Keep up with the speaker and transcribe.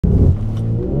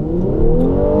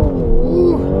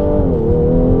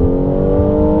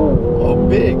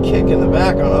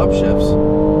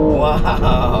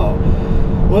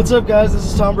What's up, guys? This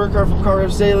is Tom Burkhardt from Car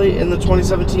Revs Daily in the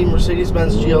 2017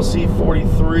 Mercedes-Benz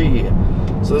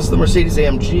GLC43. So this is the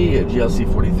Mercedes-AMG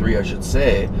GLC43, I should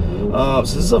say. So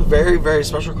this is a very, very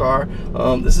special car.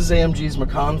 This is AMG's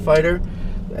Macan Fighter,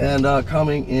 and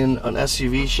coming in an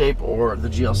SUV shape or the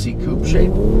GLC Coupe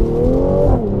shape.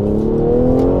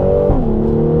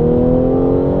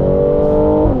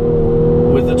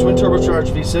 With the twin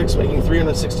turbocharged V6 making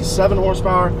 367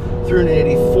 horsepower,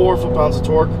 384 foot-pounds of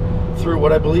torque, through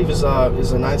what I believe is a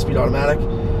 9-speed automatic,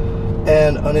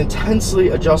 and an intensely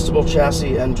adjustable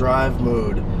chassis and drive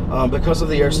mood. Because of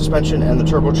the air suspension and the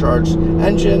turbocharged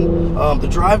engine, the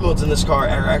drive modes in this car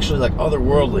are actually like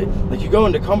otherworldly. Like, you go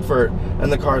into comfort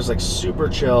and the car is like super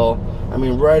chill. I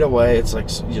mean, right away it's like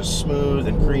just smooth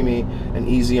and creamy and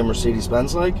easy and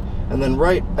Mercedes-Benz like. And then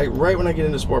right when I get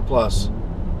into Sport Plus,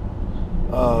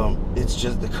 it's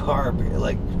just the car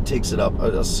like takes it up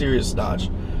a serious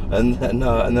notch. And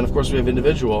then of course we have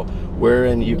individual,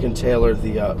 wherein you can tailor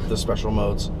the special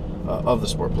modes of the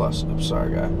Sport Plus. I'm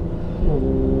sorry, guy.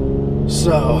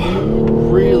 So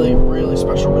really, really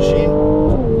special machine.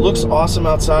 Looks awesome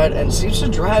outside and seems to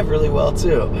drive really well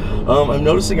too. I'm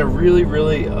noticing a really,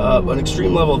 really an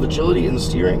extreme level of agility in the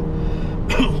steering.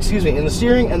 Excuse me, in the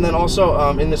steering, and then also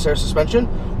in this air suspension.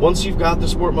 Once you've got the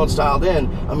sport modes dialed in,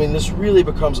 I mean, this really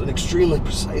becomes an extremely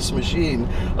precise machine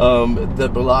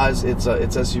that belies its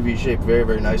SUV shape very,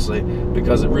 very nicely,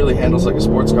 because it really handles like a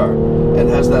sports car and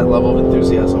has that level of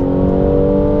enthusiasm.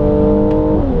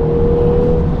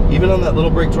 Even on that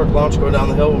little brake torque launch going down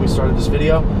the hill when we started this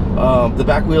video, the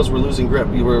back wheels were losing grip.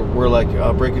 We're like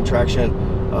breaking traction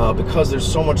because there's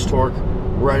so much torque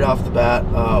right off the bat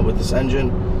with this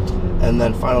engine. And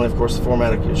then finally, of course, the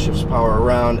 4MATIC shifts power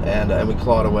around, and we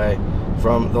clawed away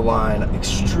from the line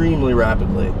extremely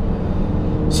rapidly.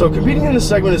 So competing in this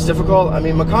segment is difficult. I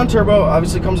mean, Macan Turbo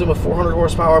obviously comes in with 400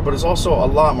 horsepower, but it's also a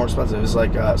lot more expensive. It's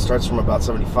like starts from about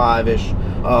 75-ish,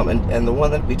 and the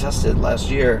one that we tested last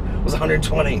year was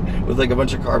 120 with like a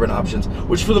bunch of carbon options,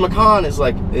 which for the Macan is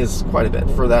quite a bit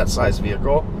for that size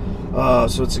vehicle.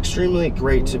 So it's extremely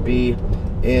great to be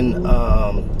in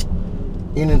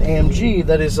an AMG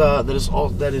that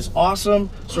is awesome,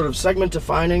 sort of segment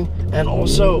defining, and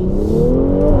also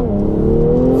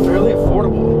fairly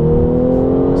affordable.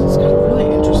 So it's got a really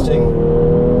interesting,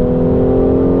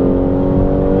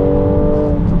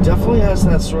 definitely has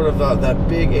that sort of that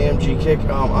big AMG kick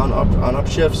on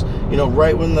upshifts. You know,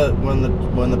 right when the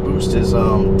boost is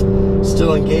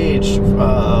still engaged,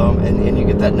 and you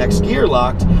get that next gear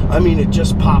locked. I mean, it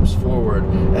just pops forward,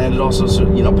 and it also,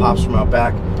 you know, pops from out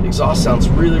back. The exhaust sounds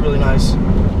really, really nice.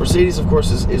 Mercedes, of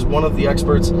course, is one of the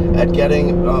experts at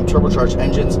getting turbocharged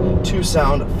engines to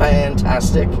sound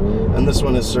fantastic, and this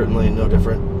one is certainly no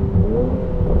different.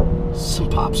 Some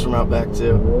pops from out back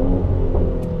too.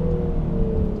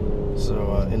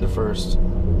 So into first.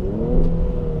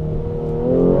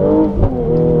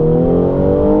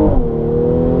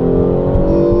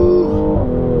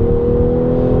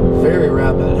 Very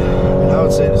rapid. I mean, I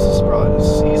would say this is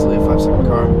easily a 5-second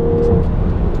car.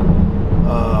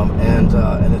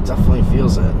 And it definitely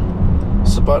feels it.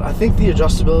 So, but I think the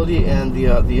adjustability and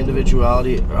the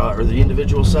individuality or the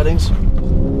individual settings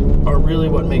are really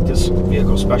what make this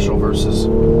vehicle special versus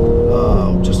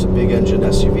just a big engine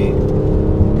SUV.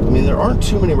 I mean, there aren't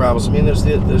too many rivals. I mean, there's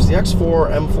the X4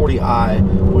 M40i,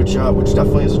 which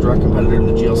definitely is a direct competitor to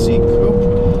the GLC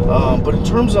Coupe. But in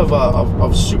terms of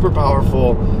super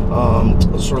powerful,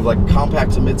 sort of like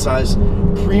compact to midsize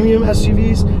premium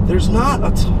SUVs, there's not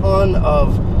a ton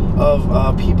of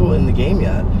people in the game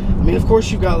yet. I mean, of course,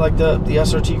 you've got like the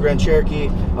SRT Grand Cherokee,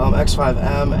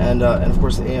 X5M, and of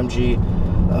course the AMG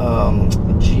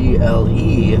GLE,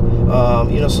 you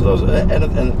know, so those,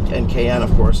 and KN,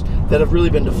 of course, that have really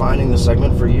been defining the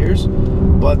segment for years,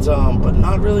 but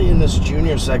not really in this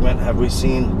junior segment have we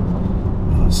seen.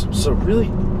 So really,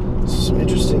 some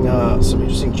interesting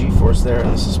G-force there,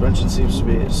 and the suspension seems to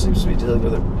be dealing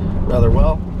with it rather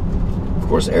well. Of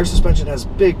course, air suspension has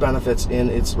big benefits in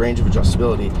its range of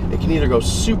adjustability. It can either go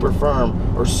super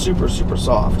firm or super, super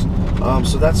soft.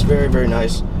 So that's very, very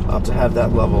nice to have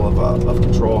that level of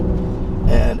control.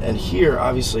 And here,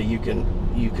 obviously, you can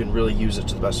really use it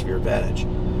to the best of your advantage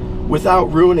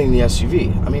without ruining the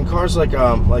SUV. I mean, cars like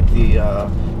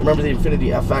remember the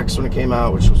Infiniti FX when it came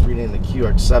out, which was renamed the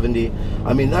QX70.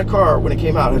 I mean, that car when it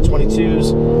came out had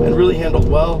 22s and really handled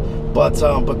well, but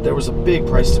there was a big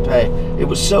price to pay. It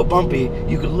was so bumpy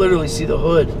you could literally see the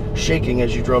hood shaking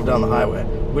as you drove down the highway,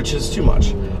 which is too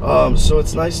much. So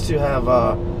it's nice to have,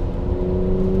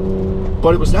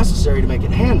 but it was necessary to make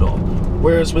it handle.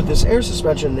 Whereas with this air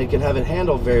suspension, they can have it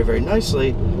handle very, very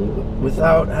nicely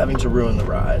without having to ruin the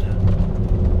ride.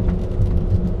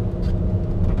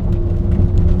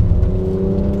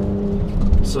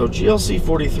 So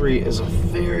GLC43 is a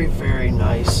very, very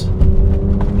nice, I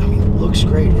mean, it looks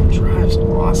great, it drives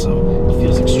awesome, it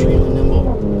feels extremely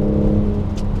nimble,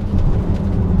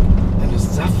 and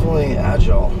it's definitely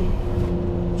agile,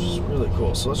 which is really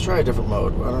cool. So let's try a different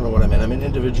mode. I don't know what I'm in. I'm in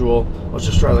individual. Let's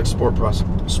just try like Sport Plus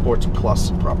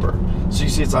proper. So you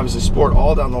see it's obviously Sport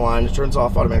all down the line. It turns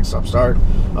off automatic stop start,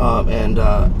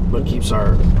 but keeps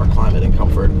our climate and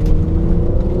comfort.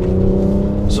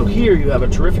 So here you have a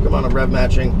terrific amount of rev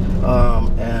matching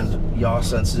and yaw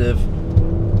sensitive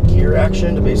gear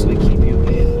action to basically keep you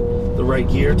in the right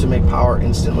gear to make power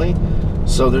instantly.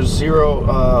 So there's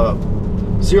zero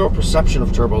perception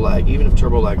of turbo lag, even if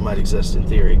turbo lag might exist in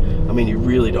theory. I mean, you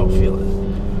really don't feel it,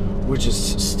 which is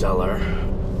stellar.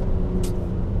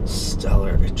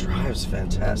 It drives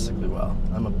fantastically well.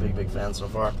 I'm a big fan so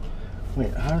far.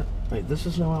 Wait, this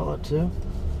is no outlet too?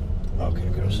 Okay,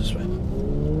 it goes this way.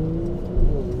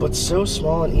 But so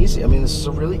small and easy. I mean, this is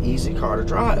a really easy car to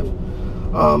drive.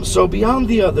 So beyond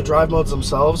the drive modes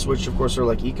themselves, which of course are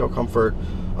like Eco, Comfort,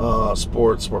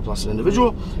 Sport Plus, and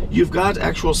Individual, you've got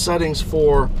actual settings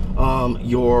for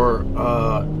your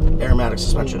aromatic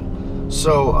suspension.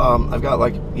 So I've got,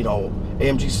 like, you know,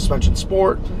 AMG Suspension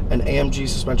Sport and AMG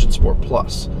Suspension Sport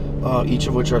Plus, each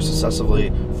of which are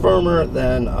successively firmer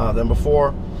than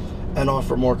before and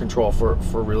offer more control for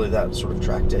really that sort of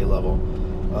track day level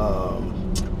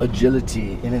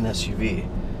agility in an SUV.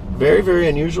 Very, very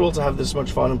unusual to have this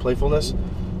much fun and playfulness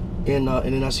in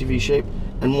an SUV shape,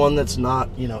 and one that's not,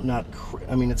 you know,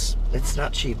 I mean, it's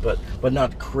not cheap, but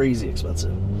not crazy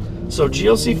expensive. So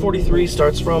GLC43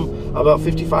 starts from about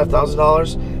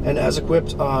 $55,000, and as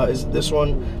equipped is this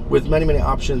one with many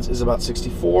options is about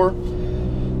 $64,000.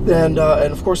 And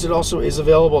of course it also is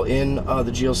available in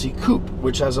the GLC Coupe,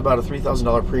 which has about a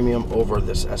 $3,000 premium over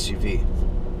this SUV.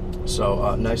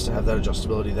 So nice to have that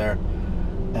adjustability there.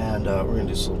 And we're gonna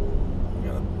do some, we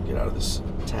gotta get out of this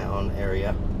town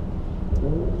area.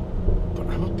 But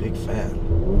I'm a big fan.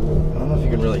 I don't know if you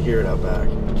can really hear it out back.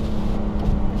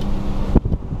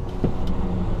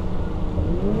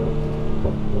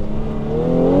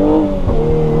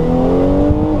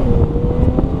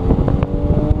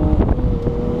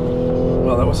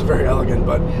 Well, that wasn't very elegant,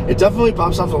 but it definitely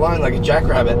pops off the line like a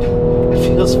jackrabbit. It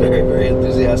feels very, very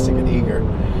enthusiastic and eager,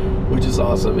 which is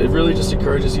awesome. It really just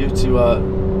encourages you to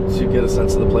get a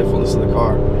sense of the playfulness of the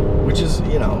car, which is,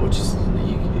 you know,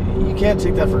 you can't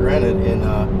take that for granted in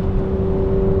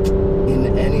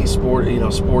any sport, you know,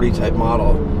 sporty type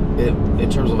model, in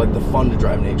terms of like the fun to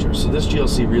drive nature. So this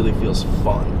GLC really feels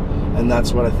fun, and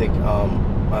that's what I think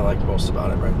I like most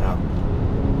about it right now.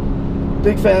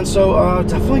 Big fan. So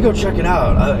definitely go check it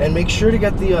out, and make sure to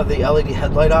get the LED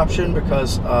headlight option,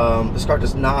 because this car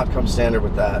does not come standard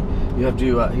with that. You have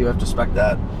to spec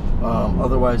that.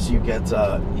 Otherwise, you get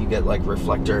like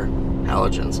reflector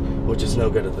halogens, which is no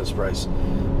good at this price.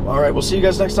 All right, we'll see you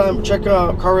guys next time. Check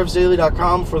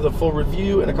carrevsdaily.com for the full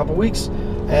review in a couple weeks,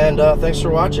 and thanks for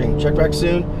watching. Check back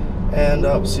soon, and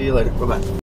we'll see you later. Bye bye.